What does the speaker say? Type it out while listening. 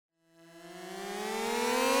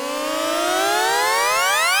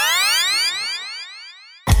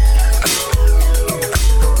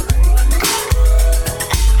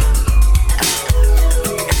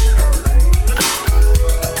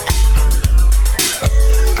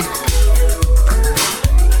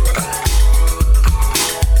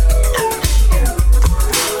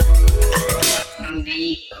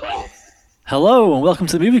Hello and welcome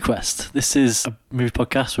to the Movie Quest. This is a movie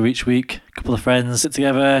podcast where each week a couple of friends sit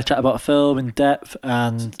together, chat about a film in depth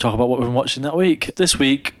and talk about what we've been watching that week. This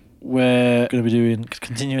week we're going to be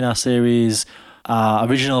continuing our series, our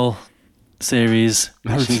original series,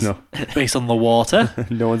 which is based on the water.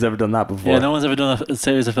 No one's ever done that before. Yeah, no one's ever done a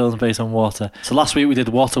series of films based on water. So last week we did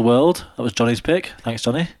Waterworld. That was Johnny's pick. Thanks,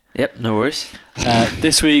 Johnny. Yep, no worries.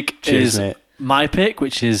 This week Cheers, is mate. my pick,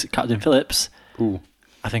 which is Captain Phillips. Ooh,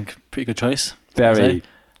 I think pretty good choice. very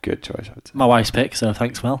good choice, I would say. My wife's pick, so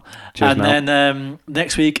thanks, Mel. Cheers, and Mel. then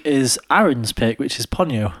next week is Aaron's pick, which is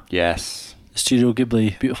Ponyo, Yes. the Studio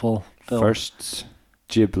Ghibli beautiful film. First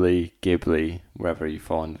Ghibli, wherever you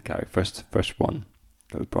fall in the category. First one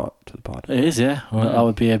that we brought to the pod. It is, yeah. Well, that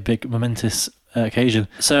would be a big momentous occasion.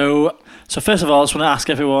 So first of all, I just want to ask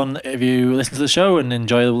everyone, if you listen to the show and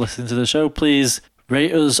enjoy listening to the show, please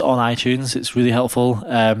rate us on iTunes. It's really helpful.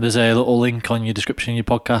 There's a little link on your description on your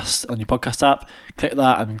podcast app. Click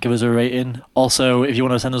that and give us a rating. Also, if you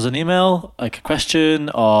want to send us an email, like a question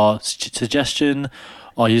or suggestion,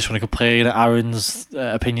 or you just want to complain at Aaron's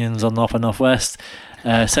opinions on North and Northwest,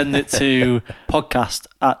 send it to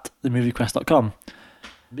podcast@themoviequest.com.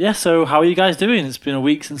 Yeah, so how are you guys doing? It's been a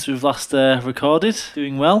week since we've last recorded.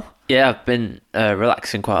 Doing well? Yeah, I've been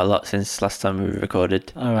relaxing quite a lot since last time we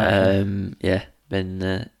recorded. All right. Yeah,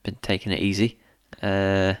 been taking it easy.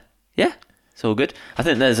 Yeah, it's all good. I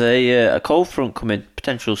think there's a cold front coming,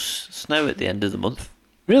 potential snow at the end of the month.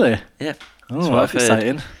 Really? Yeah. Oh, that's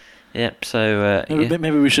exciting. Yeah, so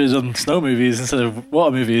Maybe we should have done snow movies instead of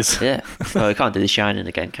water movies. yeah. Well, we can't do The Shining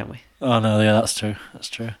again, can we? Oh no, yeah, that's true.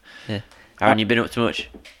 Yeah. Aaron, you been up to much?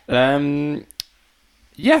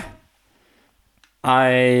 Yeah. I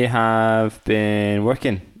have been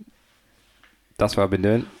working. That's what I've been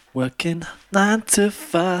doing. Working 9 to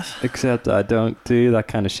 5. Except I don't do that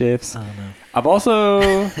kind of shifts. Oh no. I've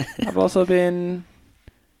also been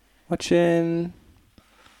watching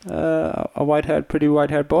a pretty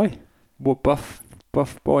white-haired boy. Buff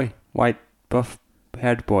boy. White,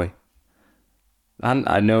 buff-haired boy. And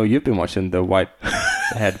I know you've been watching the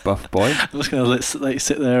white-haired buff boy. I'm just going to let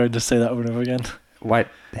sit there and just say that over and over again.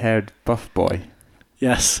 White-haired buff boy.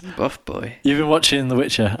 Yes. Buff boy. You've been watching The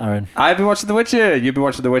Witcher, Aaron. I've been watching The Witcher. You've been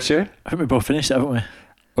watching The Witcher. I think we both finished it, haven't we?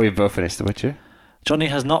 Oh, you've both finished The Witcher. Johnny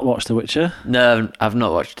has not watched The Witcher. No, I've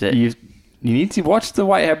not watched it. You need to watch the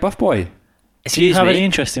white-haired buff boy. Do you Excuse have me? any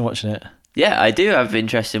interest in watching it? Yeah, I do have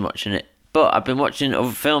interest in watching it. But I've been watching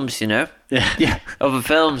other films, Yeah. Yeah. Other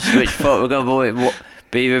films which thought we're going to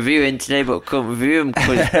be reviewing today, but couldn't review them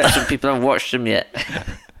because some people haven't watched them yet.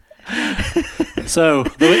 So,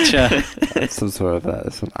 The Witcher. Some sort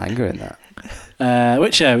of some anger in that.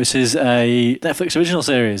 Witcher, which is a Netflix original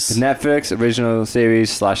series. Netflix original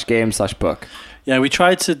series /game/book. Yeah, we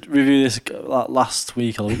tried to review this last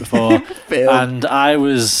week or the week before, and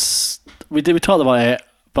we talked about it,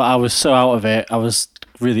 but I was so out of it. I was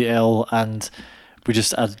really ill, and I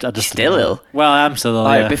just Still ill? Well, I am still ill.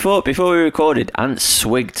 Like, Yeah. before we recorded, Ant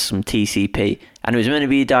swigged some TCP, and it was meant to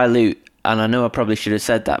be dilute. And I know I probably should have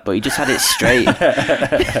said that, but he just had it straight.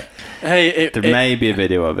 Hey, There may be a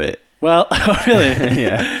video of it. Well, really?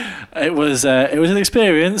 Yeah. It was an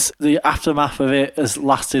experience. The aftermath of it has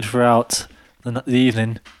lasted throughout the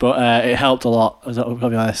evening, but it helped a lot. I've got to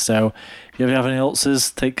be honest. So, if you ever have any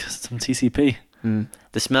ulcers, take some TCP.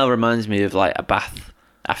 The smell reminds me of like a bath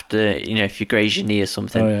after, if you graze your knee or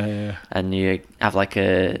something. Oh yeah. And you have like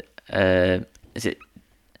is it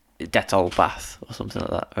Dettol bath or something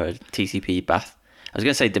like that, or a TCP bath. I was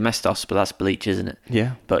going to say Domestos, but that's bleach, isn't it?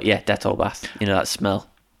 Yeah. But yeah, Dettol bath. That smell.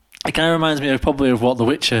 It kind of reminds me of what The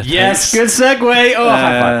Witcher. Yes, takes. good segue. Oh,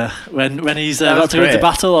 high five. When he's That about was to go into great.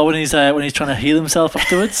 battle, or when he's trying to heal himself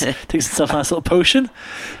afterwards, takes himself a nice little potion.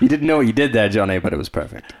 You didn't know what you did there, Johnny, but it was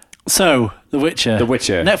perfect. So, The Witcher. The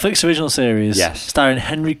Witcher. Netflix original series. Yes. Starring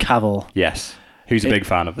Henry Cavill. Yes. Who's a big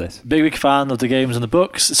fan of this? Big fan of the games and the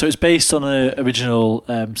books. So it's based on an original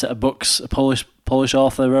set of books a Polish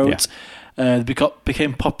author wrote. They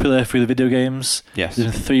became popular through the video games. Yes.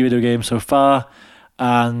 There's been 3 video games so far,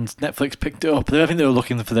 and Netflix picked it up. I think they were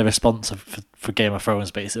looking for their response for Game of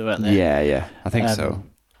Thrones, basically, weren't they? Yeah. I think so.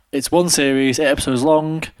 It's one series, 8 episodes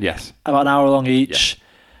long, Yes. about an hour long each.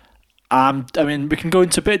 I mean, we can go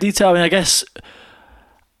into a bit of detail. I mean, I guess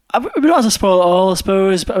we don't have to spoil it all, I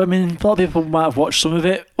suppose, but I mean, a lot of people might have watched some of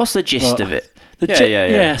it. What's the gist of it?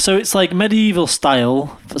 Yeah. So it's like medieval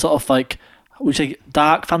style, sort of like, would you say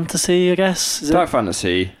dark fantasy, I guess? Is Dark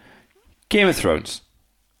fantasy. Game of Thrones.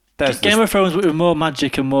 Game of Thrones with more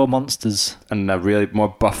magic and more monsters. And really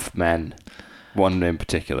more buff men. One in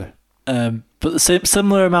particular. But the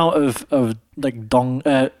similar amount of like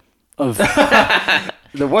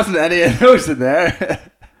There wasn't any of those in there.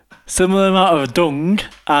 Similar amount of dung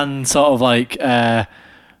and sort of like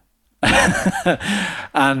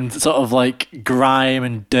and sort of like grime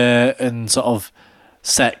and dirt and sort of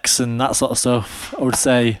sex and that sort of stuff, I would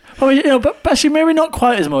say. Well, you know, but actually maybe not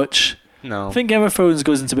quite as much. No. I think Game of Thrones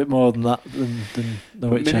goes into a bit more than that than The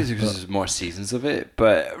Witcher. Maybe because there's more seasons of it,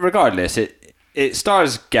 but regardless, it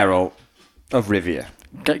stars Geralt of Rivia.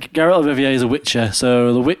 Geralt of Rivia is a Witcher,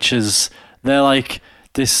 so the Witchers, they're like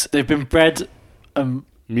this. They've been bred,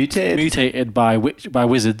 mutated by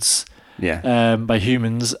wizards, by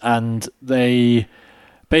humans, and they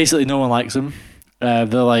basically no one likes them. They're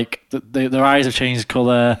like their eyes have changed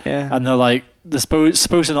colour, and they're like they're supposed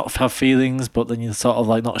to not have feelings, but then you're sort of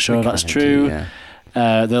like not sure if that's true.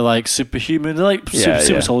 They're like superhuman. They're like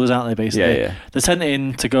super soldiers, aren't they? Basically, they're sent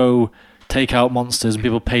in to go take out monsters, and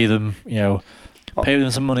people pay them, pay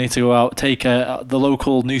them some money to go out take the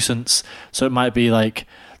local nuisance. So it might be like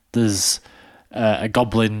there's a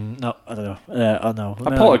goblin, a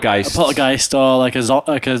poltergeist, or like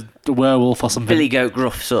a werewolf or something. Billy Goat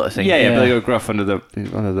Gruff sort of thing. Billy Goat Gruff under the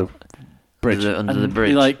bridge. Under the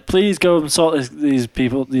bridge. You're like, please go and sort these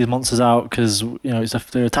monsters out because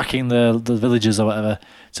they're attacking the villagers or whatever.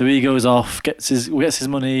 So he goes off, gets his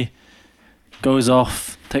money, goes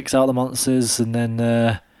off, takes out the monsters, and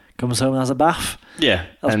then comes home and has a bath. Yeah,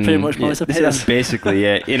 that's pretty much most episodes. That's basically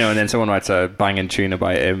and then someone writes a banging tune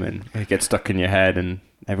about him, and it gets stuck in your head, and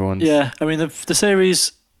everyone's. Yeah, I mean the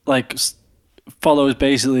series like follows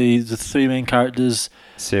basically the three main characters.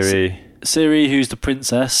 Ciri, who's the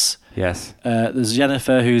princess. Yes. There's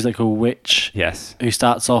Yennefer, who's like a witch. Yes. Who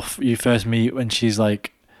starts off, you first meet when she's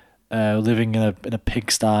like living in a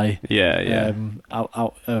pigsty. Yeah.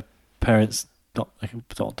 Her parents don't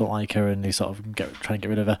like her, and they sort of trying to get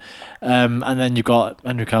rid of her. And then you've got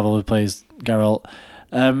Henry Cavill, who plays Geralt.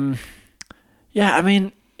 I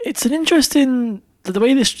mean, it's an interesting. The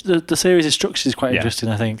way the series is structured is quite interesting.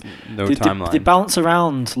 I think timeline. They bounce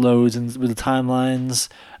around loads and with the timelines.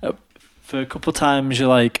 For a couple of times you're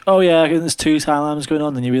like, oh yeah, there's two timelines going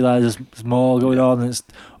on, then you realise there's more going on and there's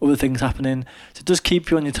other things happening. So it does keep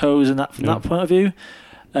you on your toes from that point of view.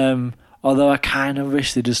 Although I kind of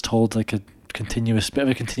wish they just told like a continuous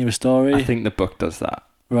story. I think the book does that.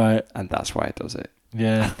 Right. And that's why it does it.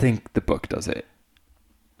 Yeah. I think the book does it.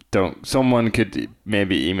 Someone could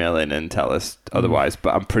maybe email in and tell us otherwise,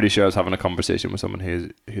 but I'm pretty sure I was having a conversation with someone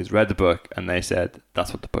who's read the book and they said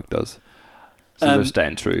that's what the book does. So they're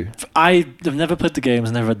staying true. I've never played the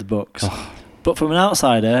games, never read the books. But from an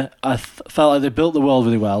outsider, I felt like they built the world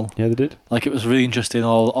really well. Yeah, they did. Like it was really interesting,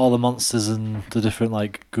 all the monsters and the different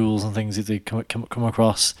like ghouls and things that they come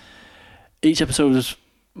across. Each episode was,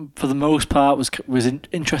 for the most part, was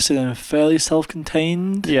interesting and fairly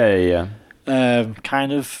self-contained. Yeah.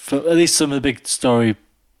 Kind of, for at least some of the big story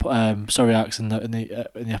arcs in the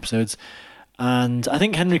episodes. And I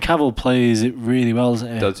think Henry Cavill plays it really well,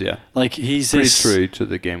 doesn't he? Does, yeah. Like he's pretty true to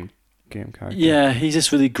the game character. Yeah, he's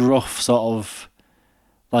this really gruff sort of,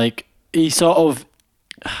 like he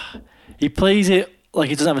plays it like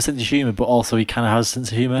he doesn't have a sense of humour, but also he kind of has a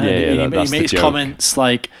sense of humour. Yeah, he makes comments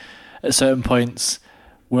like at certain points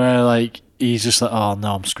where like he's just like, oh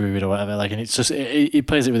no, I'm screwed or whatever. Like, and it's just he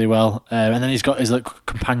plays it really well. And then he's got his like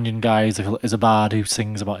companion guy is a bard who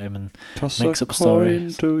sings about him and makes up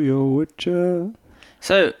stories. To your Witcher.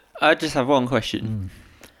 So I just have one question.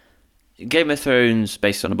 Game of Thrones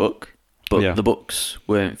based on a book, but the books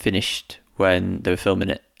weren't finished when they were filming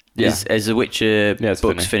it. Yeah. Is the Witcher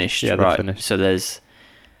books finished? Yeah, right. Finished. So there's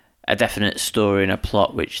a definite story and a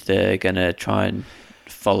plot which they're gonna try and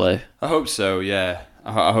follow. I hope so. Yeah.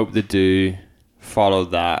 I hope they do follow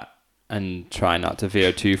that and try not to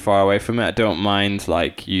veer too far away from it. I don't mind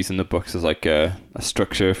like using the books as like a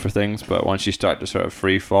structure for things, but once you start to sort of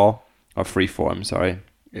freeform,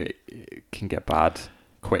 it can get bad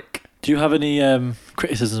quick. Do you have any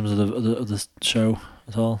criticisms of the show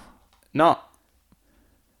at all? Not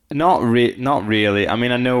really. I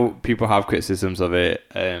mean, I know people have criticisms of it,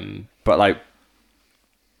 but like,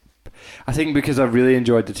 I think because I really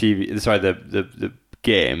enjoyed the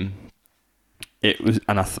game, it was,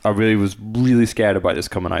 and I really was really scared about this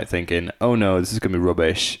coming out, thinking, oh no, this is gonna be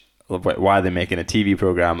rubbish. Why are they making a TV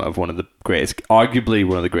program of arguably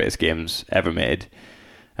one of the greatest games ever made?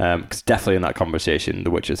 Because definitely in that conversation, The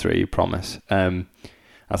Witcher 3, promise. I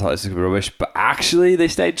thought this was gonna be rubbish, but actually they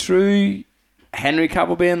stayed true. Henry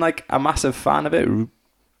Cavill being like a massive fan of it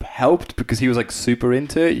helped because he was like super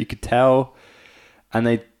into it. You could tell, and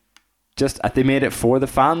they made it for the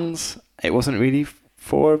fans. It wasn't really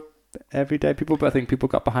for everyday people, but I think people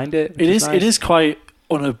got behind it. It is quite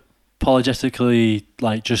unapologetically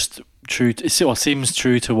like just true. It seems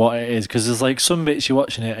true to what it is, because there's like some bits you're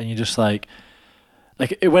watching it and you're just like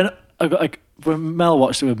it went. I got like when Mel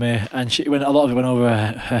watched it with me, and when a lot of it went over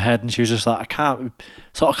her head, and she was just like, I can't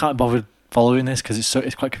be bothered following this because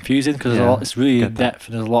it's quite confusing because there's a lot. It's really in depth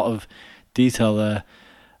and there's a lot of detail there.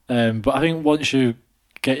 But I think once you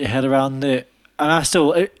get your head around it, and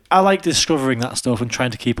I like discovering that stuff and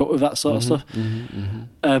trying to keep up with that sort of stuff.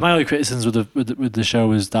 My only criticisms with the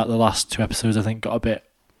show is that the last 2 episodes I think got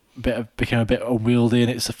became a bit unwieldy,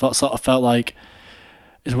 and sort of felt like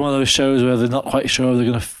it's one of those shows where they're not quite sure they're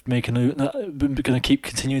going to keep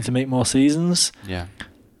continuing to make more seasons. Yeah.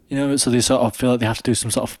 So they sort of feel like they have to do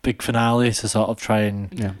some sort of big finale to sort of try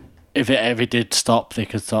and if it ever did stop, they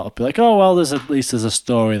could sort of be like, oh well, there's a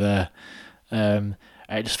story there.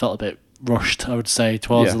 It just felt a bit rushed, I would say,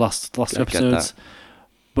 towards the last 2 episodes.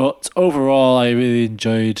 But overall, I really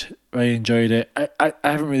enjoyed it. I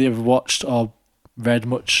haven't really ever watched or read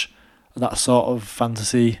much of that sort of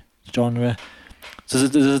fantasy genre. So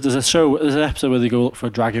there's an episode where they go look for a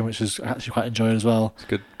dragon, which is actually quite enjoyed as well. It's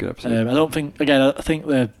a good episode. I think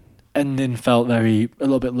the ending felt a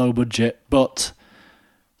little bit low budget, but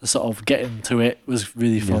the sort of getting to it was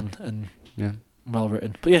really fun and well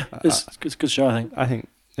written. But yeah, it's a good show, I think. I think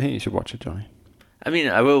you should watch it, Johnny. I mean,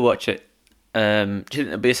 I will watch it. Do you think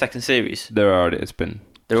there'll be a second series? There already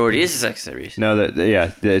is a second series. No,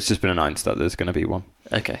 it's just been announced that there's going to be one.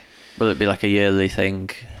 Okay. Will it be like a yearly thing?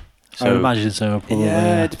 I would imagine so, probably.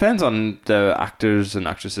 Yeah, it depends on the actors and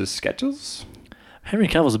actresses' schedules. Henry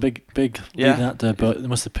Cavill's a big leading actor, but they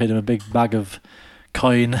must have paid him a big bag of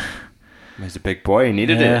coin. He's a big boy. He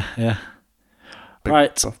needed it. Yeah. Big,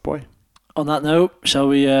 right. Buff boy. On that note, shall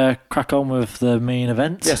we crack on with the main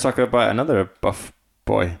event? Yes, talk about another buff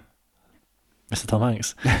boy. Mr. Tom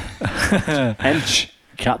Hanks. Hench.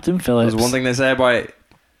 Captain Phillips. There's one thing they say about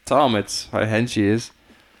Tom, it's how hench he is.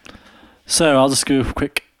 So I'll just go a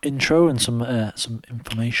quick intro and some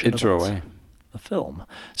information about the film.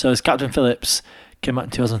 So it's Captain Phillips, came out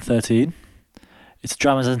in 2013. It's a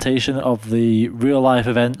dramatization of the real-life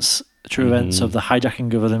events, true events of the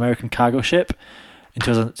hijacking of an American cargo ship in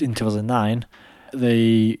 2009.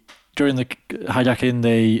 During the hijacking,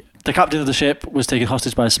 the captain of the ship was taken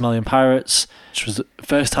hostage by Somalian pirates, which was the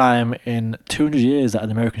first time in 200 years that an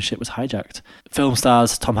American ship was hijacked. Film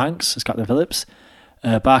stars Tom Hanks as Captain Phillips,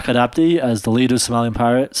 Barkhad Abdi as the leader of Somalian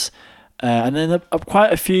pirates, and then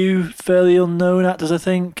quite a few fairly unknown actors, I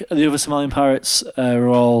think. The other Somalian pirates were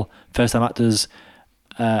all first-time actors,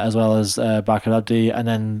 as well as Barkhad Abdi, and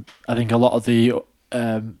then I think a lot of the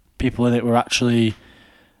people in it were actually...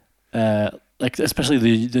 especially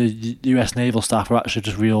the US naval staff were actually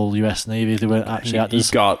just real US Navy. They weren't actually actors.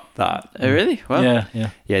 You got that. Oh, really? Well, yeah.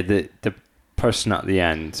 Yeah, the person at the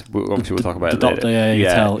end, obviously we'll talk about it later. Doctor, you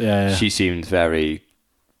can tell. Yeah. She seemed very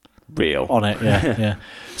real. On it, yeah.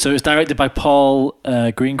 So it's directed by Paul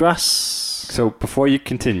Greengrass. So before you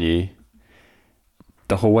continue,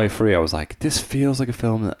 the whole way through I was like, this feels like a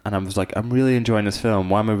film, and I was like, I'm really enjoying this film.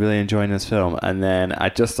 Why am I really enjoying this film? And then I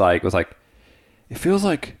just was like, it feels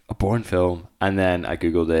like a Bourne film, and then I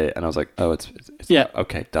googled it, and I was like, "Oh, it's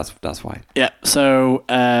okay, that's why." Yeah. So,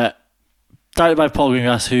 directed by Paul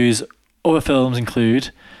Greengrass, whose other films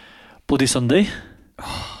include Bloody Sunday,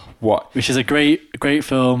 which is a great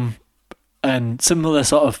film, and similar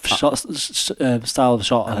sort of style of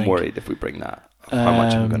shot. I'm worried if we bring that, how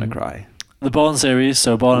much I'm going to cry. The Bourne series,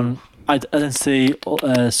 so Bourne Identity,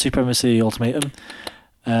 Supremacy, Ultimatum.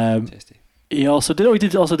 Tasty. He also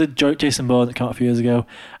did Jason Bourne that came out a few years ago,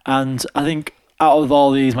 and I think out of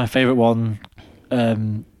all these, my favourite one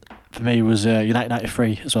for me was United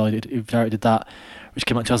 93 as well. He directed that, which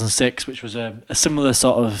came out in 2006, which was a similar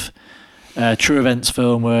sort of true events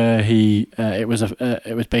film where it was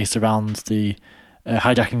based around the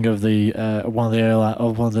hijacking of one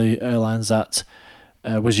of the airlines that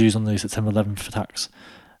was used on the September 11th attacks.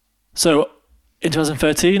 So in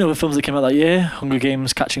 2013, other films that came out that year: Hunger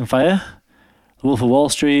Games: Catching Fire, The Wolf of Wall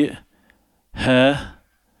Street, Her,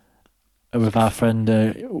 with our friend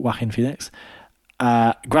Joaquin Phoenix,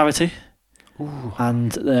 Gravity,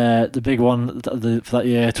 and the big one for that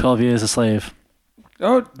year, 12 Years a Slave.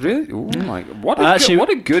 Oh, really? Oh my God. What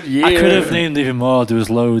a good year. I could have named even more. There was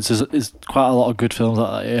loads. There's quite a lot of good films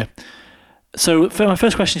like that year. So for my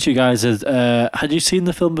first question to you guys is, had you seen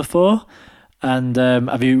the film before? And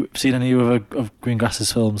have you seen any other of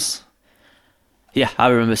Greengrass's films? Yeah, I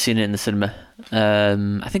remember seeing it in the cinema.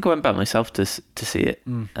 I think I went by myself to see it.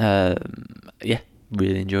 Yeah,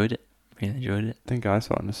 really enjoyed it. I think I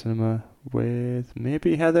saw it in the cinema with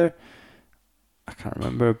maybe Heather. I can't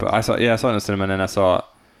remember, but I saw it in the cinema, and then I saw it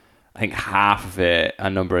I think half of it a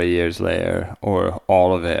number of years later, or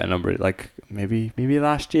all of it a number maybe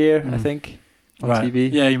last year. I think on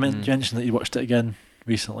TV. Yeah, you mentioned that you watched it again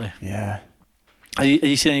recently. Yeah. Have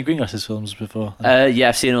you seen any Greengrasses films before? Yeah,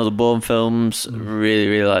 I've seen all the Bourne films. Really,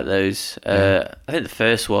 really like those. I think the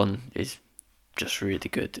first one is just really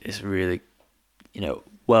good. It's really,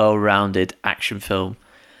 well-rounded action film,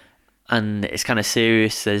 and it's kind of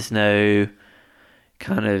serious. There's no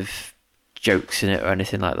kind of jokes in it or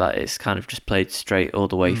anything like that. It's kind of just played straight all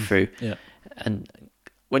the way through. Yeah. And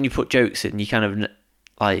when you put jokes in, you kind of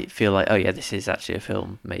feel like, oh yeah, this is actually a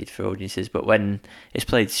film made for audiences. But when it's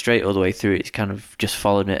played straight all the way through, it's kind of just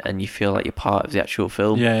following it, and you feel like you're part of the actual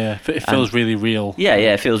film. Yeah. It feels really real. Yeah,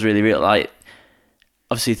 it feels really real. Like,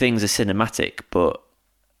 obviously things are cinematic, but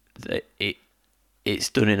it's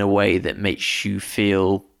done in a way that makes you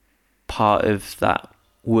feel part of that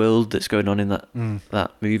world that's going on in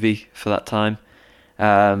that movie for that time.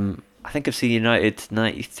 I think I've seen United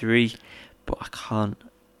 93, but I can't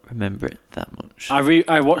remember it that much.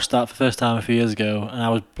 I watched that for the first time a few years ago, and I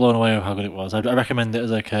was blown away with how good it was. I recommend it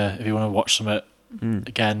as if you want to watch something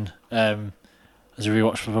again, as a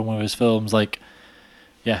rewatch for one of his films. I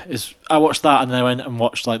watched that, and then I went and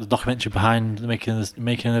watched the documentary behind the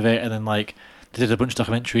making of it, and then they did a bunch of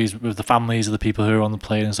documentaries with the families of the people who were on the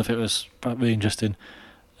plane and stuff. It was really interesting.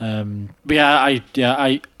 But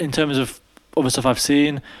I in terms of other stuff I've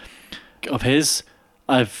seen of his,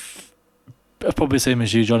 I've probably the same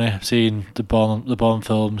as you, Johnny. I've seen the Bourne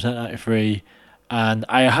films, 1993, and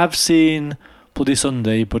I have seen Bloody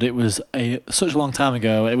Sunday, but it was such a long time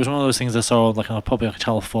ago. It was one of those things I saw on probably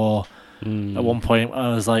Channel 4 at one point when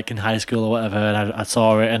I was in high school or whatever, and I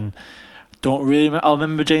saw it and don't really. I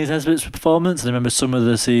remember James Nesbitt's performance, and I remember some of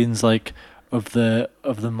the scenes of them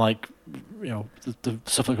the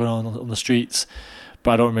stuff going on the streets,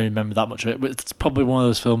 but I don't really remember that much of it. But it's probably one of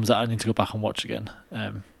those films that I need to go back and watch again.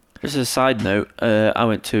 Just as a side note, I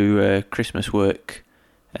went to a Christmas work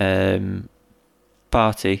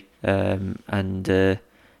party, and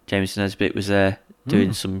James Nesbitt was there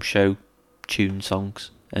doing some show tune songs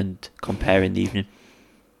and comparing the evening.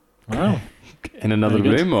 Wow. In another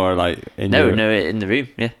room or in No, in the room.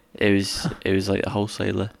 Yeah, it was like a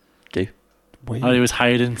wholesaler do. Oh, he was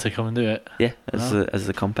hired in to come and do it. Yeah, as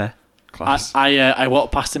the compare. Class. I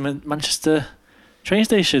walked past him at Manchester train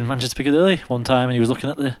station, Manchester Piccadilly, one time, and he was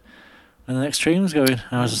looking at the next train was going. And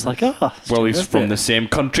I was just like, oh. Well, he's from the same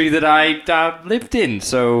country that I lived in,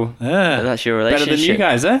 so yeah, that's your relationship. better than you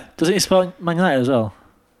guys, eh? Doesn't he support Man United as well?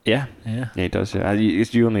 Yeah, yeah, he does. Yeah,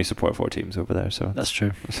 you only support 4 teams over there, so that's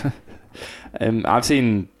true. I've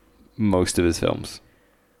seen most of his films.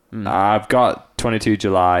 I've got 22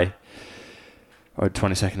 July or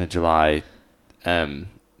 22nd of July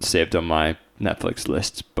saved on my Netflix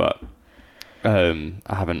list, but I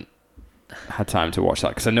haven't had time to watch that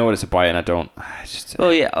because I know what it's about and I don't.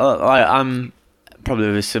 I'm probably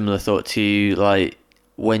with a similar thought to you.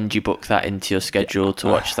 When do you book that into your schedule to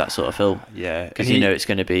watch that sort of film? Yeah, because it's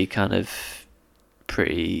going to be kind of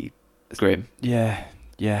pretty grim. Yeah.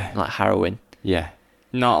 Harrowing. Yeah,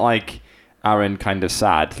 not like Aaron kind of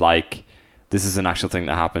sad. This is an actual thing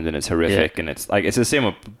that happened and it's horrific, and it's the same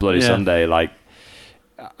with Bloody Sunday.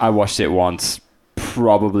 I watched it once,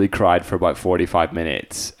 probably cried for about 45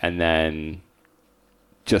 minutes, and then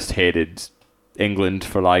just hated England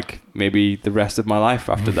for maybe the rest of my life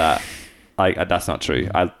after that. That's not true.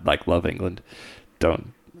 I love England.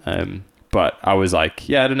 Don't. But I was I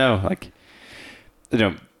don't know.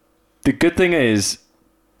 The good thing is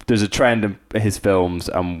there's a trend in his films,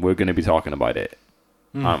 and we're going to be talking about it,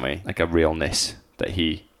 aren't we? A realness that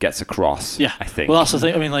he gets across. Yeah, I think. Well, that's the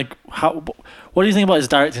thing. I mean, what do you think about his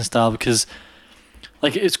directing style? Because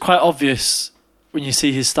it's quite obvious when you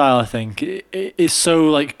see his style. I think it's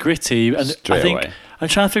so gritty, and straight away. I'm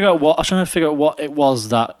trying to figure out what it was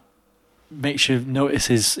that makes you notice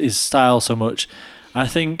his style so much. And I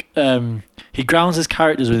think he grounds his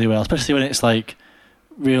characters really well, especially when it's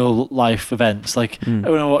real life events. When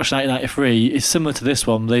I watched 1993, it's similar to this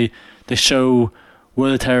one. They show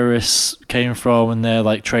where the terrorists came from and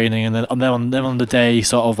they're training, and then on the day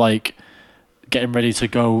sort of getting ready to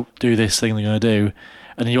go do this thing they're going to do.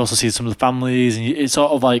 And you also see some of the families, and it's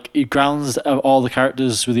sort of he grounds all the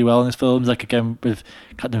characters really well in his films. Again with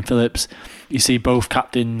Captain Phillips, you see both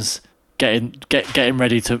captains getting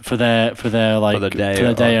ready for their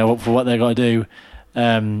day or for what they're going to do.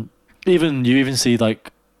 You see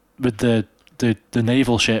with the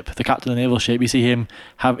naval ship, the captain of the naval ship, you see him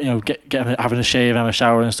having a shave and have a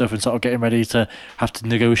shower and stuff, and sort of getting ready to have to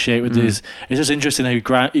negotiate with these. It's just interesting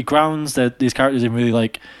how he grounds these characters in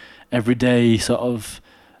really everyday sort of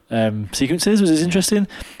sequences, which is interesting.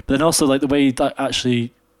 But then also like the way that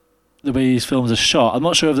actually the way these films are shot. I'm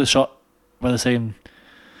not sure if they're shot by the same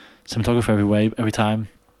cinematographer every time.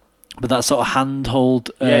 But that sort of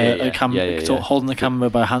handhold sort of holding the camera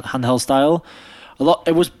by handheld style.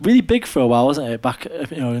 It was really big for a while, wasn't it? Back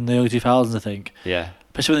in the early 2000s, I think. Yeah.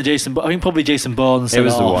 Especially when I think probably Jason Bourne. It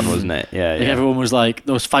was the one, wasn't it? Yeah. Like everyone was like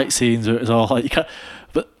those fight scenes where it was all like you can't.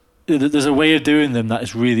 But there's a way of doing them that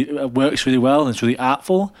is really works really well and it's really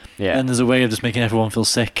artful. Yeah. And there's a way of just making everyone feel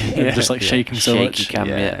sick and just like shaking so much.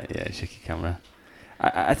 Camera. Shaky camera.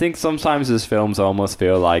 I think sometimes his films almost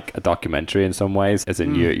feel like a documentary in some ways, as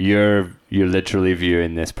in you're literally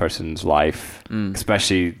viewing this person's life,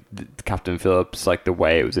 especially Captain Phillips, like the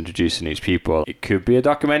way it was introducing each people. It could be a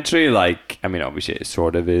documentary, like, I mean, obviously it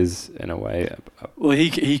sort of is in a way. Well,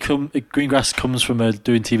 Greengrass comes from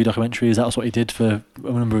doing TV documentaries. That's what he did for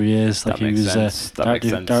a number of years. Like he was a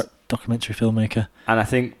documentary filmmaker. And I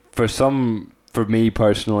think for me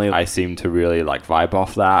personally, I seem to really like vibe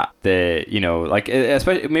off that.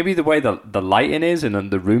 Especially maybe the way the lighting is and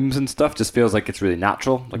the rooms and stuff just feels like it's really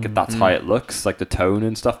natural. Like that's how it looks, like the tone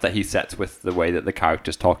and stuff that he sets with the way that the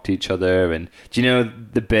characters talk to each other. And do you know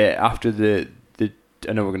the bit after the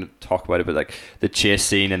I know we're going to talk about it, but like the chase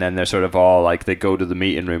scene, and then they're sort of all like they go to the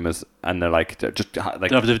meeting room and they're just like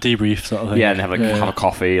they have a debrief sort of thing. Yeah, and they have have a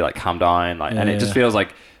coffee, like calm down, and it just feels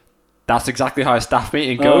like. That's exactly how a staff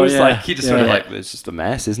meeting goes. Like he just sort of like it's just a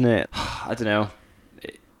mess, isn't it? I don't know.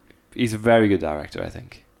 He's a very good director, I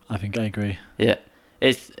think. I agree. Yeah,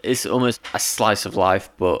 it's almost a slice of life,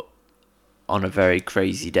 but on a very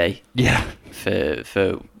crazy day. Yeah, for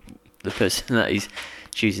the person that he's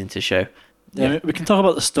choosing to show. Yeah, we can talk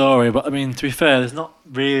about the story, but I mean, to be fair, there's not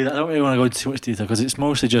really. I don't really want to go into too much detail because it's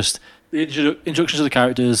mostly just the introductions of the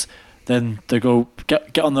characters. Then they go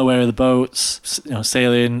get on their way with the boats,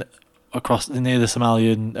 sailing across near the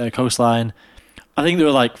Somalian coastline. I think they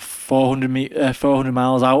were like 400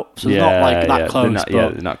 miles out, so they're not like that close.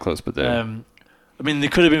 They're not close, but they're. I mean, they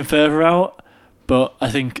could have been further out, but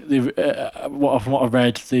I think from what I've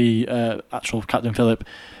read, the actual Captain Phillip,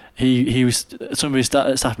 he was some of his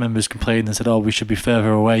staff members complained and said, "Oh, we should be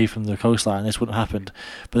further away from the coastline. This wouldn't have happened."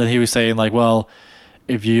 But then he was saying like, "Well,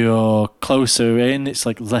 if you're closer in, it's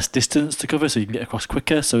like less distance to cover, so you can get across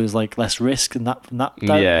quicker. So there's like less risk in that.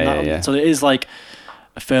 So it is like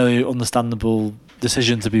a fairly understandable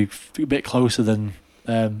decision to be a bit closer than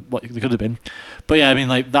what they could have been. But yeah, I mean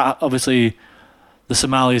like that. Obviously, the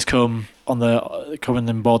Somalis coming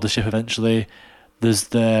on board the ship eventually. There's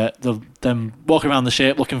them walking around the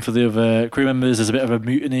ship looking for the other crew members. There's a bit of a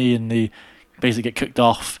mutiny, and they basically get kicked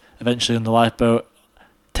off eventually on the lifeboat,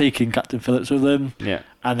 taking Captain Phillips with them. Yeah.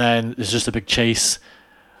 And then there's just a big chase.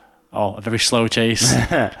 Oh, a very slow chase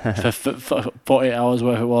for 48 hours,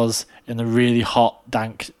 whatever it was, in a really hot,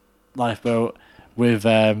 dank lifeboat with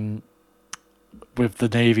the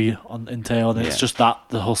Navy in tail. And it's just the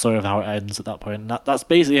whole story of how it ends at that point. And that's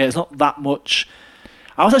basically it. It's not that much.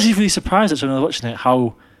 I was actually really surprised when I was watching it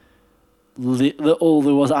how little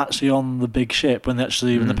there was actually on the big ship when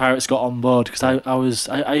the pirates got on board, because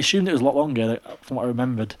I assumed it was a lot longer from what I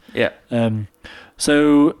remembered. Yeah.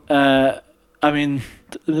 I mean,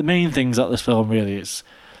 the main things about this film really is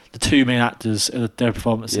the two main actors, their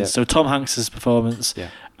performances. Yeah. So Tom Hanks's performance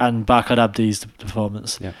and Barkhad Abdi's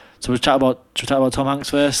performance. Yeah. So should we chat about Tom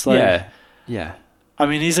Hanks first? Yeah. I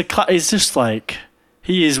mean, he's just like,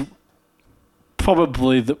 he is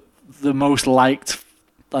probably the most liked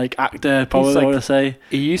actor, probably, I would say.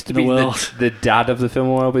 He used to be the dad of the film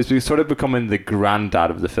world, but he's sort of becoming the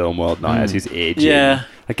granddad of the film world now as he's aging. Yeah.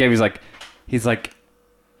 He's like,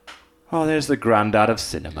 oh, there's the granddad of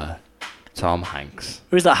cinema, Tom Hanks.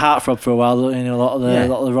 He was that heartthrob for a while, a lot of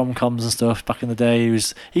the rom-coms and stuff back in the day. He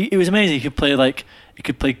was amazing. He could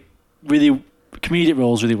play really comedic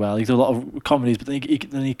roles really well. He did a lot of comedies, but then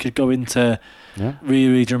he could go into really,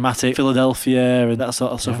 really dramatic Philadelphia and that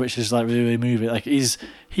sort of stuff, which is like really, really moving. Like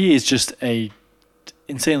he is just a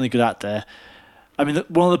insanely good actor. I mean,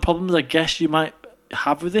 one of the problems I guess you might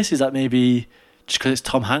have with this is that maybe just because it's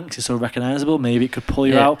Tom Hanks, it's so recognisable, maybe it could pull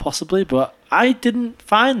you out possibly, but I didn't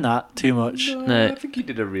find that too much. No, I think he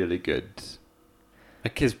did a really good.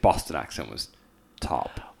 Like his Boston accent was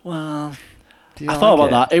top. Well, I thought about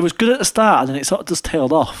that. It was good at the start, and then it sort of just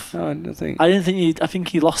tailed off. No, I think. I think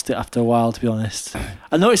he lost it after a while, to be honest.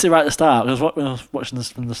 I noticed it right at the start because when I was watching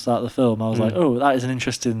this from the start of the film, I was like, "Oh, that is an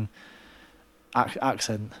interesting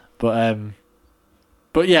accent."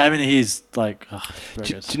 But yeah, I mean, he's like, very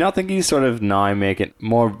good. Do you not think he's sort of now making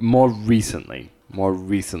more recently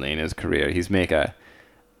in his career? He's make a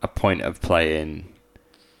point of playing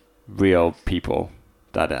real people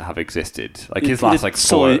that have existed. Like his last like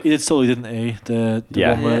four. He did Sully, didn't he? The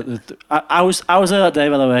Yeah. one where I was there that day,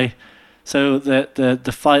 by the way. So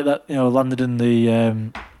the flight that landed in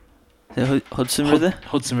the The Hudson River?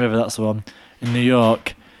 Hudson River, that's the one, in New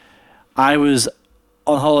York. I was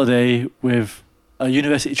on holiday with a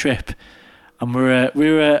university trip, and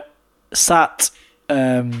we were sat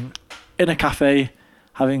in a cafe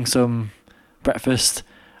having some breakfast,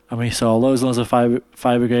 and we saw loads and loads of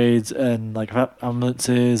fire brigades and like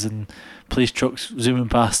ambulances and police trucks zooming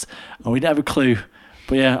past, and we didn't have a clue.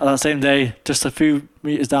 But yeah, on that same day, just a few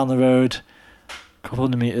meters down the road, a couple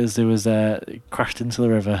hundred meters, there was it crashed into the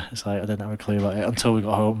river. It's like I didn't have a clue about it until we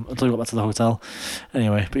got home, until we got back to the hotel.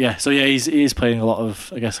 Anyway, but yeah, so yeah, he's playing a lot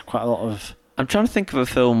of, I guess, quite a lot of. I'm trying to think of a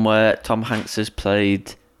film where Tom Hanks has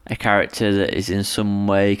played a character that is in some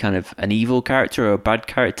way kind of an evil character or a bad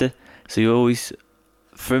character. So you always,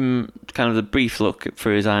 from kind of the brief look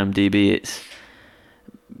through his IMDb, it's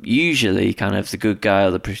usually kind of the good guy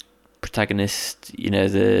or the protagonist,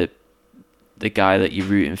 the guy that you're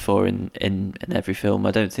rooting for in every film.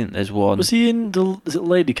 I don't think there's one. Was he in is it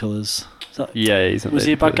Lady Killers? Yeah, he's was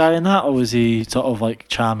he a bad guy in that, or was he sort of like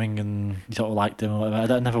charming and you sort of liked him or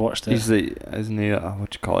whatever? I never watched it. Isn't he? What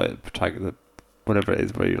do you call it? Protagonist, whatever it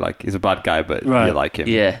is, where you like he's a bad guy, but you like him.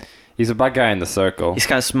 Yeah, he's a bad guy in The Circle. He's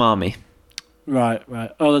kind of smarmy. Right.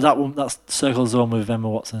 Oh, that one. That's Circle's the one with Emma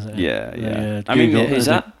Watson, isn't it? Yeah. I mean, who's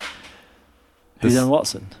that? Who's Emma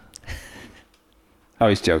Watson? Oh,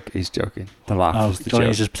 he's joking. The laugh is the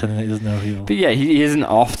Johnny's joke. just pretending that he doesn't know who. But yeah, he isn't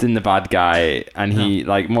often the bad guy, and he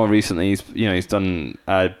like more recently he's done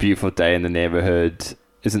A Beautiful Day in the Neighborhood.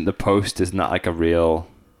 Isn't The Post? Isn't that like a real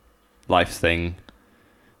life thing?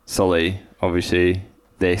 Sully, obviously.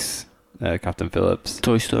 This Captain Phillips.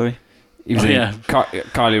 Toy Story. He was in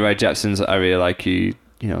Carly Rae Jepsen's I Really Like You.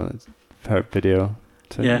 Her video.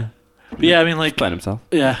 So Yeah. But yeah, I mean, like, playing himself.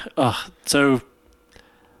 Yeah. So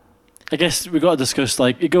I guess we've got to discuss,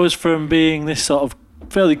 like, it goes from being this sort of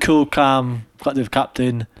fairly cool, calm, collective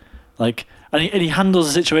captain, like, and he handles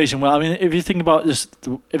the situation well. I mean, if you think about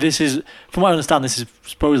if this is, from what I understand, this is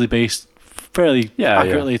supposedly based fairly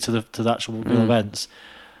accurately to the actual real events.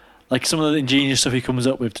 Like, some of the ingenious stuff he comes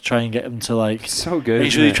up with to try and get him to, like, so good.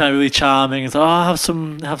 He's really trying, really charming. It's like, have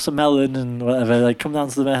some melon and whatever. Like, come down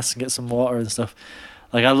to the mess and get some water and stuff.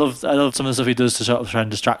 Like, I love some of the stuff he does to sort of try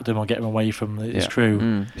and distract him or get him away from his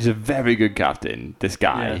crew. He's a very good captain, this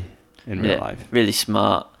guy, in real life. Really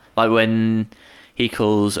smart. Like, when he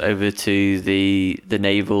calls over to the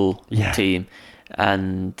naval team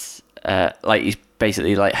and, like, he's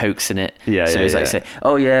basically, like, hoaxing it. So he's like, saying,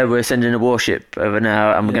 oh, yeah, we're sending a warship over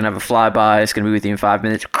now and we're going to have a flyby. It's going to be with you in 5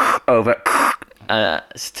 minutes. Over.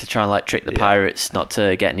 To try and, like, trick the pirates not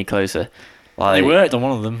to get any closer. Like, it worked on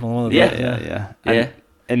one of them. Yeah.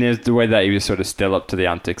 And there's the way that he was sort of still up to the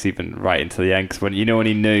antics, even right into the end. Because when he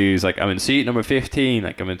knew, he was like, I'm in seat number 15.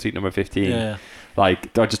 Yeah.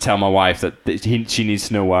 Like, I'll just tell my wife that she needs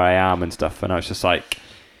to know where I am and stuff. And I was just like,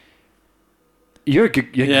 you're a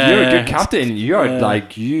good captain.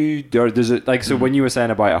 So when you were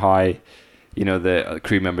saying about how, the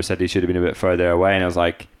crew member said he should have been a bit further away, and I was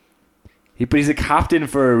like, but he's a captain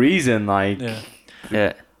for a reason. Like,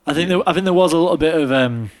 yeah. I think there was a little bit of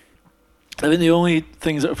I think the only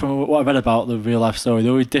things that, from what I've read about the real life story, the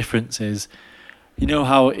only difference is,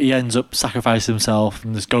 how he ends up sacrificing himself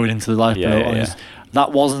and just going into the lifeboat.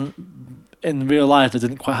 That wasn't in real life. That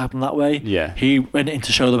didn't quite happen that way. Yeah, he went in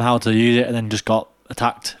to show them how to use it, and then just got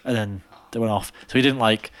attacked, and then they went off. So he didn't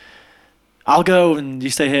like, I'll go and you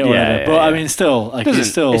stay here, or whatever. But I mean, still, like,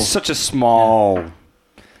 it's such a small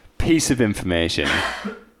piece of information.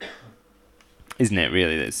 Isn't it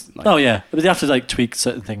really? Like, but they have to like tweak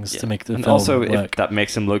certain things to make the film also, work. if that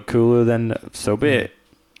makes him look cooler, then so be it.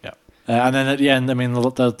 Yeah, and then at the end, I mean,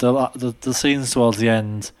 the scenes towards the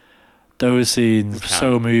end, those scenes are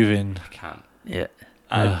so moving. I can't. Yeah.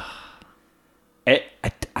 I've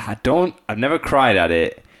never cried at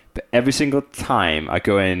it, but every single time I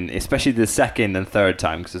go in, especially the second and third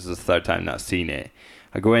time, because this is the third time that I've seen it,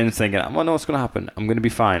 I go in thinking, I don't know what's going to happen. I'm going to be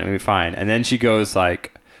fine. And then she goes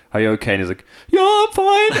like, are you okay? And he's like, yeah, I'm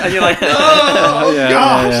fine. And you're like, no,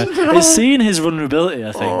 gosh. No. It's seeing his vulnerability,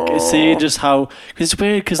 I think. It's seeing just how... Because it's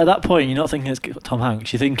weird, because at that point, you're not thinking it's Tom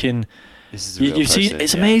Hanks. You're thinking... This is a real person,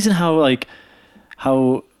 it's amazing how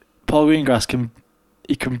Paul Greengrass can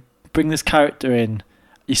bring this character in.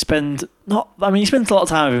 He spends a lot of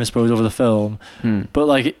time with him, I suppose, over the film. But,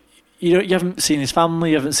 like... You haven't seen his family.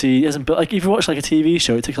 He hasn't built, like, if you watch like a TV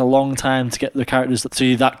show, it takes a long time to get the characters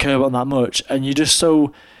to that curve on that much, and you just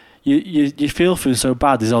you feel for him so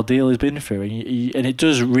bad this ordeal he's been through, and it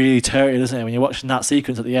does really tear you, doesn't it? When you're watching that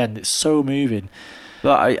sequence at the end, it's so moving.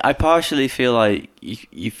 But I partially feel like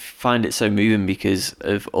you find it so moving because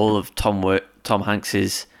of all of Tom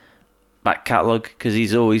Hanks's back catalogue, because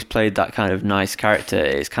he's always played that kind of nice character.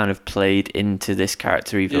 It's kind of played into this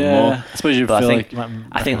character even more. I suppose you feel like...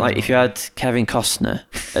 I think like if you had Kevin Costner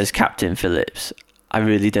as Captain Phillips, I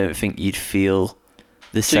really don't think you'd feel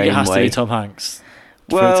the same way. It has to be Tom Hanks.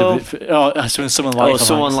 Well,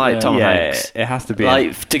 someone like Tom Hanks. It has to be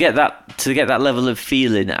like to get that level of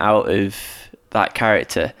feeling out of that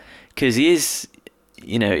character, because he is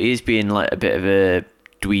being like a bit of a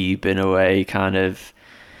dweeb in a way, kind of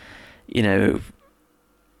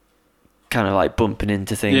like bumping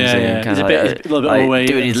into things and kind of like, a little bit overweight,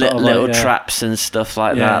 doing his little traps and stuff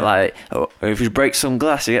like that. Like, if you break some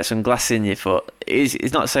glass, you get some glass in your foot.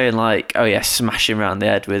 He's not saying like, oh yeah, smash him around the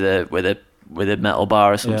head with a metal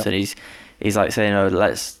bar or something. Yeah. He's like saying, oh,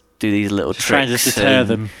 let's do these little tricks. Trying to deter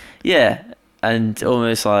them. Yeah, and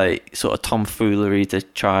almost like sort of tomfoolery to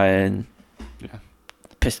try and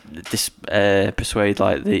persuade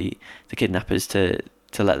like the kidnappers to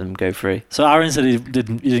let them go free. So Aaron said you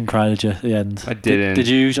didn't cry, did you, at the end? I didn't. Did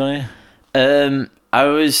you, Johnny? I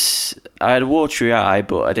had a watery eye,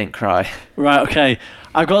 but I didn't cry. Right, okay.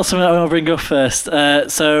 I've got something I want to bring up first.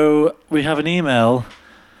 So we have an email.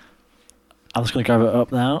 I'm just going to grab it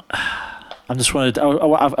up now.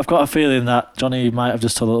 I've got a feeling that Johnny might have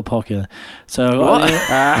just told a little porky. So got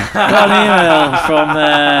an email from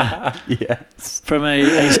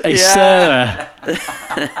a Sarah.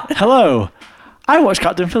 Hello. I watched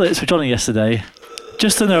Captain Phillips with Johnny yesterday.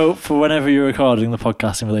 Just a note for whenever you're recording the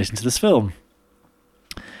podcast in relation to this film.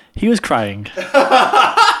 He was crying.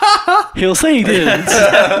 He'll say he didn't.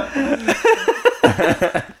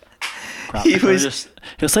 Crap.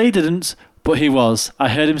 He'll say he didn't, but he was. I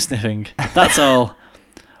heard him sniffing. That's all.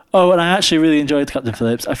 Oh, and I actually really enjoyed Captain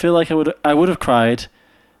Phillips. I feel like I would have cried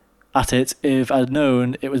at it if I'd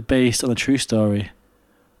known it was based on a true story.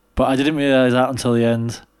 But I didn't realise that until the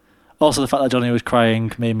end. Also, the fact that Johnny was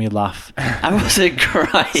crying made me laugh. I wasn't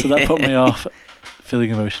crying. So that put me off feeling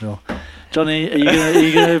emotional. Johnny, are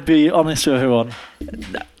you gonna be honest with everyone?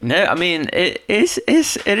 No, I mean it is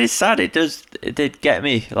sad. It did get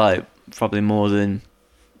me, like, probably more than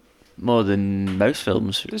most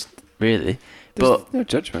films, really. But no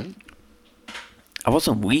judgment. I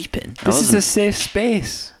wasn't weeping. This is a safe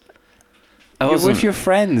space. You're with your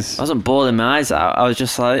friends. I wasn't bawling my eyes out. I was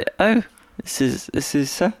just like, oh, this is.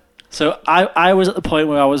 So I was at the point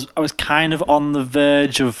where I was kind of on the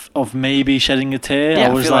verge of maybe shedding a tear. Yeah,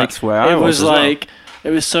 I was feel like, that's where I was like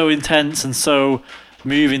it was so intense and so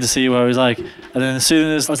moving to see where I was like. And then as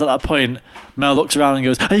soon as I was at that point, Mel looked around and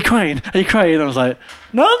goes, "Are you crying? Are you crying?" And I was like,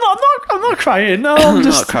 "No, I'm not crying. No, I'm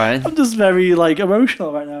just not crying. I'm just very like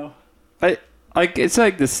emotional right now." It's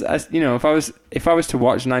like this. If I was to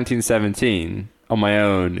watch 1917 on my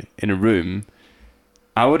own in a room,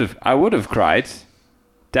 I would have cried.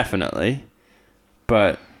 Definitely,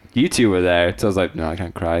 but you two were there, so I was like, no, I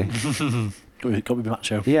can't cry. Got to be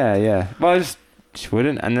macho. Yeah. Well, I just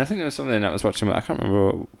wouldn't. And I think there was something I was watching, but I can't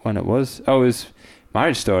remember when it was. Oh, it was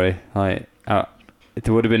Marriage Story. Like, there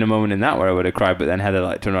would have been a moment in that where I would have cried, but then Heather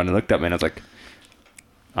like turned around and looked at me, and I was like,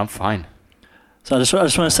 I'm fine. So I just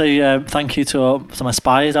want to say thank you to my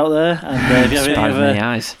spies out there, and if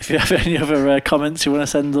you have any other comments you want to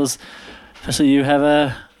send us, especially you,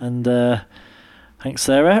 Heather, and. Thanks,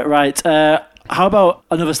 Sarah. Right, how about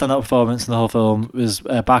another standout performance in the whole film was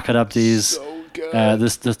Barkhad Abdi's. So good. The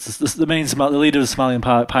leader of the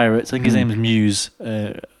Somalian pirates. I think his name is Muse,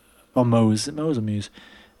 or Mose. Is it Mose or Muse?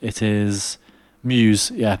 It is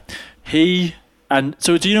Muse. Yeah, so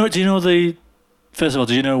do you know the? First of all,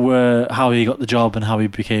 do you know how he got the job and how he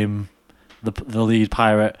became the lead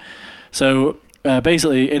pirate? So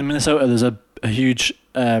basically, in Minnesota, there's a huge.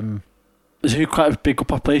 There's quite a big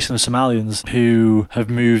population of Somalians who have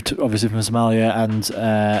moved, obviously, from Somalia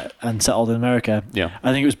and settled in America. Yeah,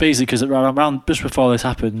 I think it was basically because around just before this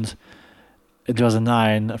happened, in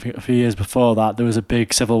 2009, I think a few years before that, there was a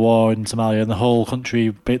big civil war in Somalia, and the whole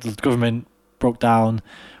country, the government broke down,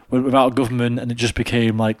 went without a government, and it just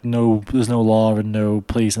became like there's no law and no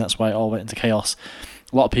police, and that's why it all went into chaos.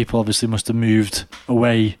 A lot of people obviously must have moved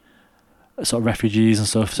away, sort of refugees and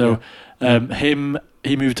stuff. So,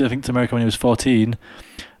 he moved, I think, to America when he was 14,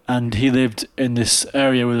 and he lived in this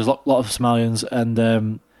area where there's a lot of Somalians, and there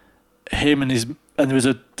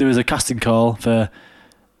was a casting call for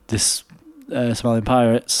this Somalian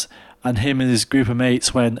pirates, and him and his group of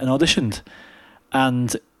mates went and auditioned,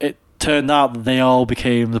 and it turned out that they all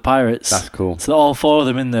became the pirates. That's cool. So all four of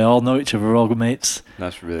them in there all know each other, all good mates.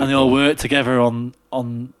 That's really and they all worked together on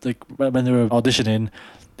when they were auditioning.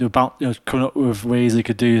 they were coming up with ways they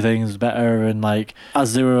could do things better, and like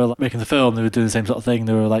as they were making the film, they were doing the same sort of thing.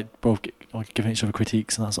 They were like both giving each other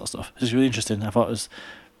critiques and that sort of stuff. It's just really interesting. I thought it was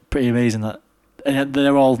pretty amazing that. And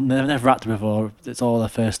they've never acted before. It's all their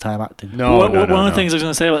first time acting. One of the things I was going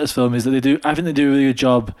to say about this film is that I think they do a really good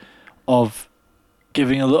job of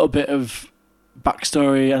giving a little bit of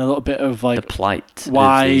backstory and a little bit of like the plight.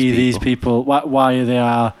 Why of these people, why they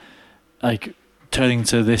are like turning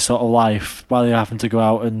to this sort of life, why they're having to go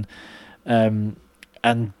out and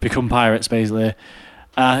become pirates, basically.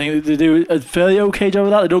 I think they do a fairly okay job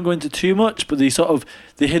of that. They don't go into too much, but they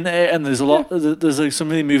hint at it, and there's a lot. There's like some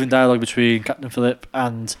really moving dialogue between Captain Philip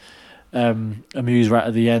and Amuse right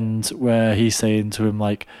at the end, where he's saying to him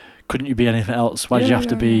like, "Couldn't you be anything else? Why did you have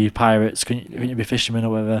to be pirates? Couldn't you be fishermen or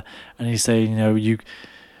whatever?" And he's saying,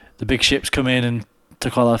 the big ships come in and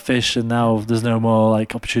took all our fish, and now there's no more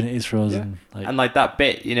like opportunities for us. Yeah. And like that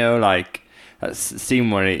bit, like that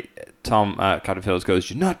scene where Captain Phillips goes,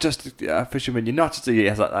 "You're not just a fisherman. You're not just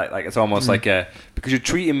a..." Like it's almost like because you're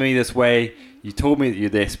treating me this way. You told me that you're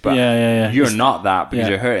this, but you're not that because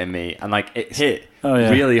you're hurting me. And like it hit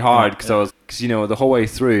really hard because the whole way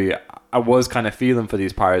through I was kind of feeling for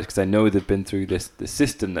these pirates because I know they've been through this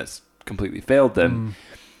system that's completely failed them,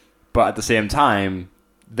 but at the same time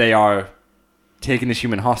they are taking this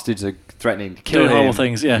human hostage, like threatening to kill him. Horrible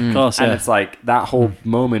things, of course. And it's like that whole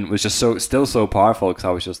moment was just still so powerful because I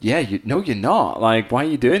was just, you're not. Like, why are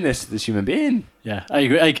you doing this to this human being? Yeah, I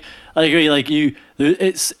agree. I agree. Like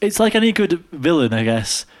it's like any good villain, I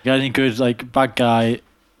guess. Any good like bad guy,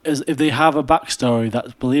 is if they have a backstory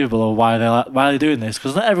that's believable of why they're doing this.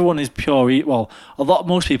 Because not everyone is pure evil. Well,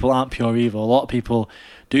 most people aren't pure evil. A lot of people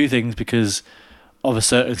do things because of a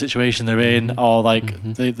certain situation they're in, or like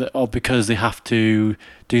or because they have to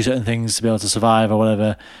do certain things to be able to survive or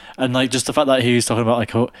whatever. And like just the fact that he was talking about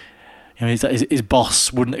like his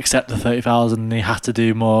boss wouldn't accept the 30,000 and he had to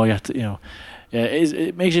do more. You have to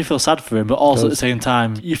it makes you feel sad for him, but also at the same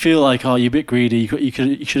time you feel like, oh, you're a bit greedy. You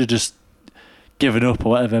should have just given up or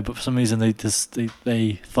whatever. But for some reason they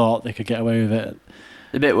thought they could get away with it.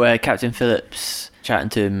 The bit where Captain Phillips chatting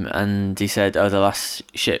to him and he said, "Oh, the last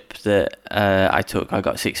ship that I took, I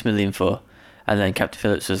got 6 million for," and then Captain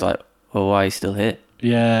Phillips was like, "Well, why are you still here?"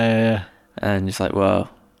 Yeah. And it's like, well,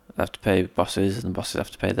 I have to pay bosses, and the bosses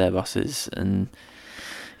have to pay their bosses, and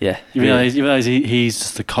you realise he's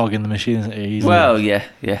just a cog in the machine, isn't he?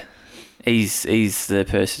 He's the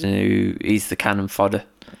person he's the cannon fodder.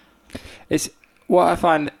 It's what I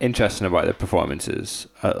find interesting about the performances,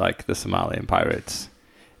 like the Somalian pirates,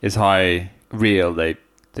 is how real they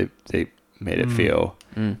made it feel.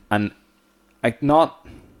 And I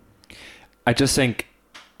just think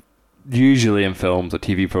usually in films or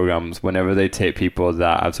TV programs, whenever they take people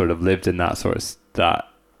that have sort of lived in that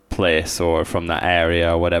place or from that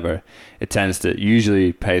area or whatever, it tends to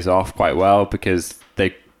usually pays off quite well because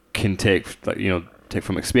they can take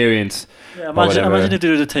from experience. Imagine if they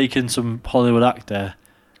would have taken some Hollywood actor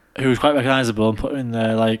who was quite recognisable and put him in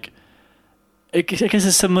there. Like, I guess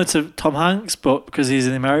it's similar to Tom Hanks, but because he's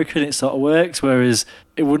an American, it sort of works. Whereas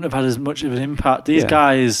it wouldn't have had as much of an impact. These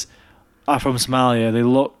guys are from Somalia. They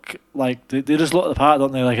look like they just look the part,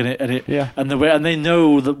 don't they? Like, and they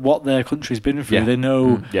know that what their country's been through. They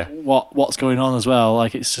know what's going on as well.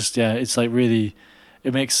 Like, it's just it's like really,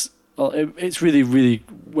 it makes. It's really, really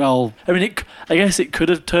well. I mean, I guess it could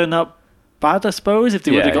have turned out bad, I suppose, if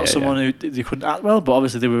they would have got someone who they couldn't act well. But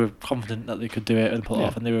obviously, they were confident that they could do it and pull it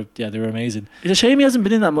off, and they were amazing. It's a shame he hasn't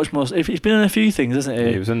been in that much more. He's been in a few things, hasn't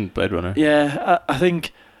he? He was in Blade Runner. Yeah, I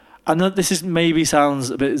think. I know this is maybe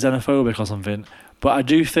sounds a bit xenophobic or something, but I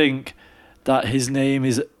do think that his name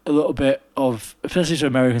is a little bit of, especially to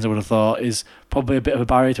Americans, I would have thought, is probably a bit of a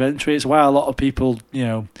barrier to entry. It's why a lot of people,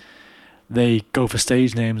 they go for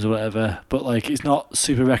stage names or whatever, but like it's not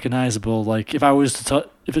super recognisable. Like if I was to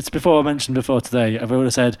if it's before I mentioned before today, if I would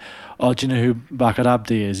have said, "Oh, do you know who Barkhad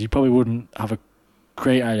Abdi is?" you probably wouldn't have a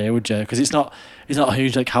great idea, would you? Because it's not a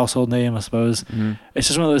huge like household name, I suppose. It's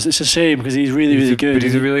just one of those. It's a shame because he's really good. But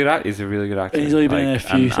he's a really good actor. He's a really good actor. And he's only been in a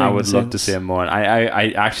few things. I would love to see him more. And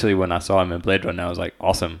I actually, when I saw him in Blade Runner, I was like,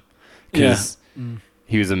 awesome, because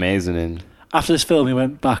he was amazing. After this film, he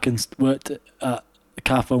went back and worked at the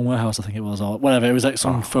Car Phone Warehouse, I think it was, or whatever. It was like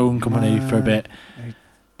some phone company for a bit.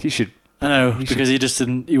 He should. I know, because he just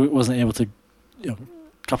didn't. He wasn't able to,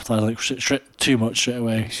 capitalise like too much straight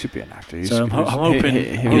away. He should be an actor. So I'm hoping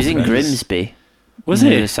he was in Grimsby. Was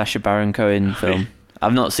it the Sacha Baron Cohen film?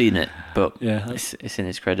 I've not seen it, but it's in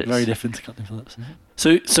his credits. Very different to Captain Phillips.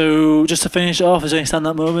 So just to finish it off, is there any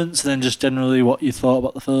stand-up moments? And then just generally what you thought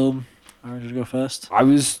about the film. Aaron, should go first? I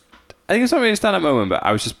was I think it's not really a stand-up moment, but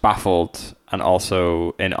I was just baffled and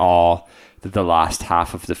also in awe that the last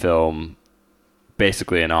half of the film,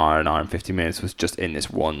 basically an hour and 50 minutes, was just in this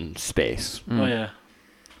one space. Oh yeah.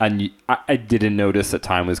 And I didn't notice that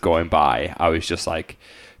time was going by. I was just like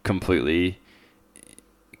completely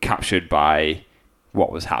captured by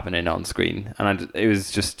what was happening on screen, and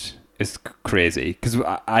it's crazy because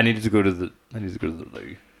I needed to go to the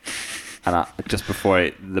loo, and just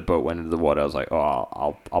before the boat went into the water, I was like,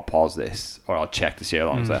 oh, I'll pause this, or I'll check to see how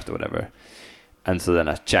long's left or whatever. And so then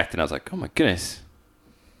I checked, and I was like, oh my goodness,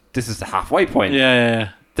 this is the halfway point.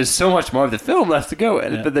 Yeah. There's so much more of the film left to go,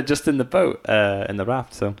 but they're just in the boat, in the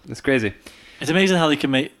raft, so it's crazy. It's amazing how you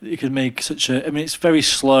can make such a. I mean, it's very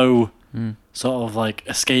slow, sort of like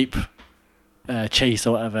escape, chase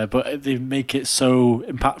or whatever, but they make it so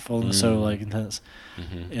impactful and so like intense.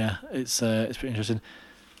 Mm-hmm. Yeah, it's pretty interesting.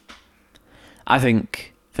 I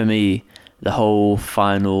think for me, the whole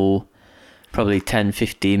final probably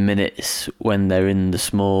 10-15 minutes when they're in the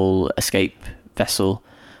small escape vessel,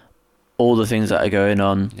 all the things that are going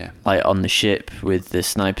on, like on the ship with the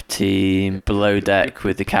sniper team, below deck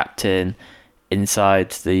with the captain,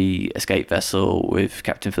 inside the escape vessel with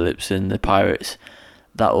Captain Phillips and the pirates,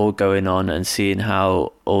 that all going on, and seeing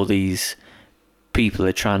how all these people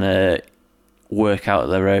are trying to work out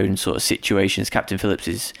their own sort of situations. Captain Phillips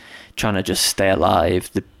is trying to just stay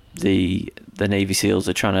alive. The Navy SEALs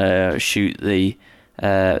are trying to shoot the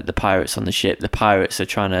pirates on the ship. The pirates are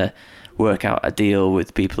trying to work out a deal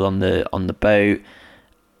with people on the boat,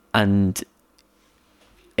 and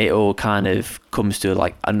it all kind of comes to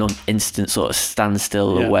like an instant sort of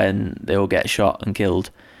standstill when they all get shot and killed,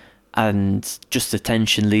 and just the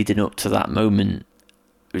tension leading up to that moment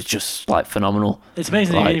was just like phenomenal. It's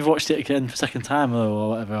amazing that you've watched it again for second time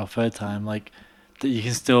or whatever, or third time, like that you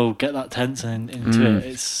can still get that tense into it.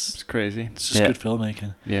 It's crazy. It's just good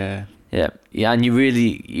filmmaking. Yeah, and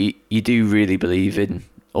you do really believe in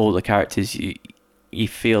all the characters. You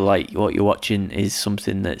feel like what you're watching is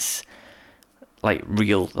something that's like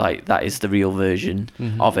real, like that is the real version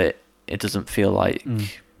of it. It doesn't feel like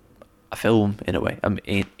a film in a way. I mean,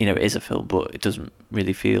 it is a film, but it doesn't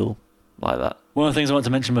really feel like that. One of the things I wanted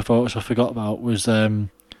to mention before, which I forgot about, was that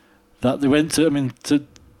they went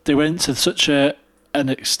to such an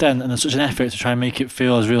extent and such an effort to try and make it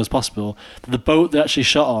feel as real as possible. The boat they actually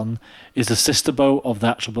shot on is the sister boat of the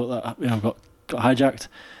actual boat that got hijacked.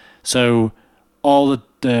 So all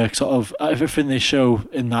the sort of everything they show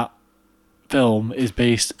in that film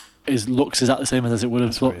looks exactly the same as it would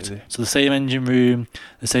have looked. Crazy. So the same engine room,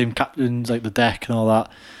 the same captains, like the deck and all that.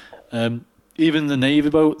 Even the Navy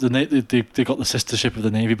boat, they got the sister ship of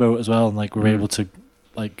the Navy boat as well, and like were able to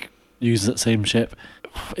like use that same ship.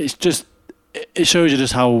 It's just it shows you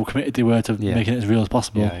just how committed they were to making it as real as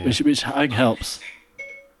possible, which I think helps.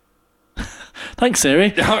 Thanks,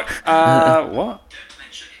 Siri. What? Well,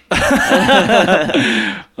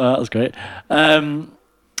 that was great.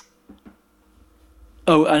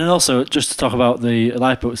 Oh, and also just to talk about the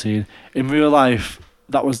lifeboat scene in real life,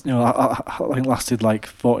 that was I think lasted like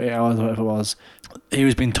 48 hours or whatever it was. He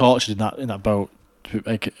was being tortured in that boat.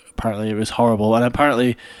 Like apparently it was horrible, and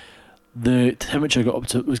apparently the temperature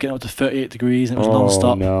was getting up to 38 degrees, and it was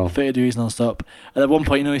non-stop. No. 30 degrees non-stop. And at one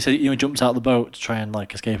point, he said he jumped out of the boat to try and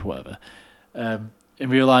like escape or whatever. In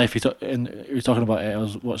real life, he was talking about it. I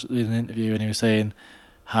was watching an interview, and he was saying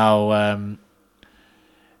how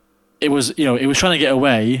it was it was trying to get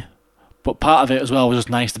away, but part of it as well was just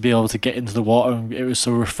nice to be able to get into the water, and it was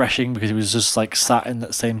so refreshing because he was just like sat in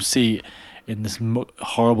that same seat in this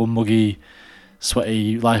horrible, muggy,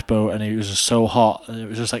 sweaty lifeboat, and it was just so hot, and it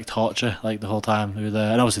was just like torture like the whole time they were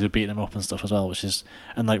there. And obviously they're beating him up and stuff as well,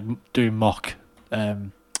 and like doing mock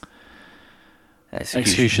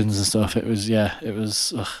executions and stuff. It was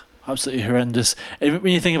absolutely horrendous. And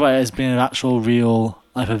when you think about it as being an actual real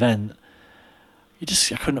life event, I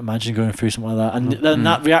couldn't imagine going through something like that. And then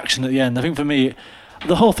that reaction at the end, I think for me,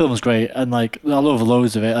 the whole film was great, and like I love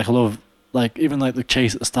loads of it. Like I love like even like the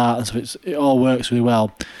chase at the start and stuff. It all works really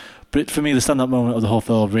well. But for me, the stand-up moment of the whole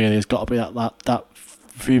film really has got to be that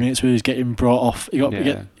 3 minutes where he's getting brought off.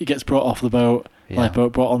 He gets brought off the boat,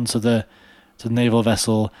 lifeboat, brought onto the naval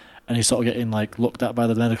vessel, and he's sort of getting like looked at by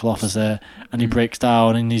the medical officer, and he breaks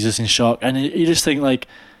down, and he's just in shock. And you just think like,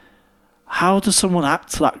 how does someone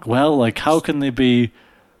act that well? Like, how can they be?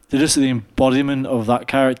 They're just the embodiment of that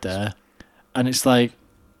character, and it's like,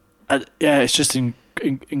 it's just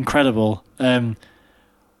incredible. And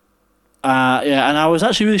I was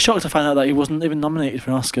actually really shocked to find out that he wasn't even nominated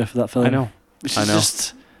for an Oscar for that film. I know.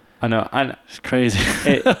 I know. It's crazy.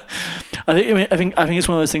 I think it's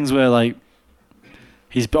one of those things where like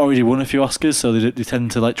he's already won a few Oscars, so they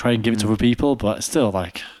tend to like try and give it to other people, but it's still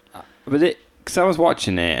like. But because I was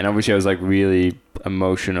watching it, and obviously I was like really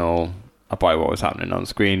emotional about what was happening on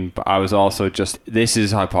screen, but I was also just, this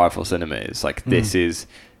is how powerful cinema is. Like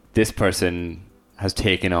this person has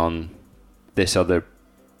taken on this other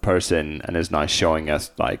person and is now showing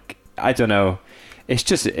us, like, I don't know,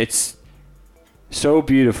 it's so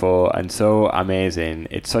beautiful and so amazing.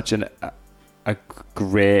 It's such a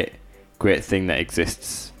great thing that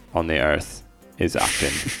exists on the earth is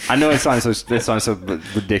acting. I know it sounds so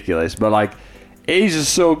ridiculous, but like, it's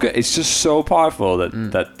just so good. It's just so powerful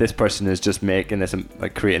that this person is just making this,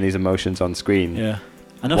 like, creating these emotions on screen. Yeah,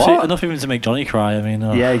 enough even to make Johnny cry. I mean,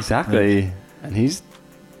 yeah, exactly. Yeah. And he's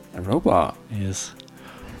a robot. He is.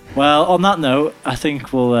 Well, on that note, I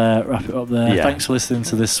think we'll wrap it up there. Yeah. Thanks for listening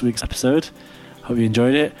to this week's episode. Hope you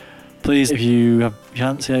enjoyed it. Please, if you have a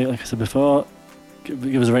chance, like I said before,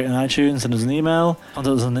 give us a rating on iTunes, send us an email,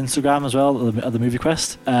 contact us on Instagram as well at the Movie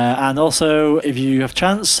Quest. And also, if you have a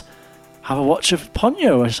chance, have a watch of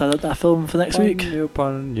Ponyo. I decided that film for next week.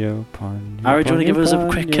 Ponyo. Ari, do you want to give us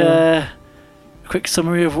a quick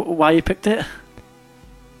summary of why you picked it?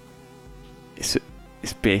 It's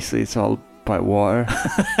basically, it's all about water.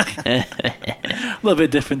 A little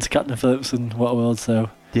bit different to Captain Phillips and Waterworld,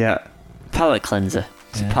 so yeah, palate cleanser.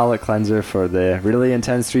 It's a palate cleanser for the really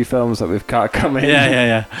intense 3 films that we've got coming.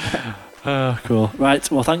 Yeah. Oh, cool.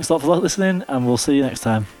 Right. Well, thanks a lot for listening, and we'll see you next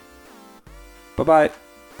time. Bye-bye.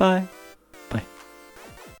 Bye.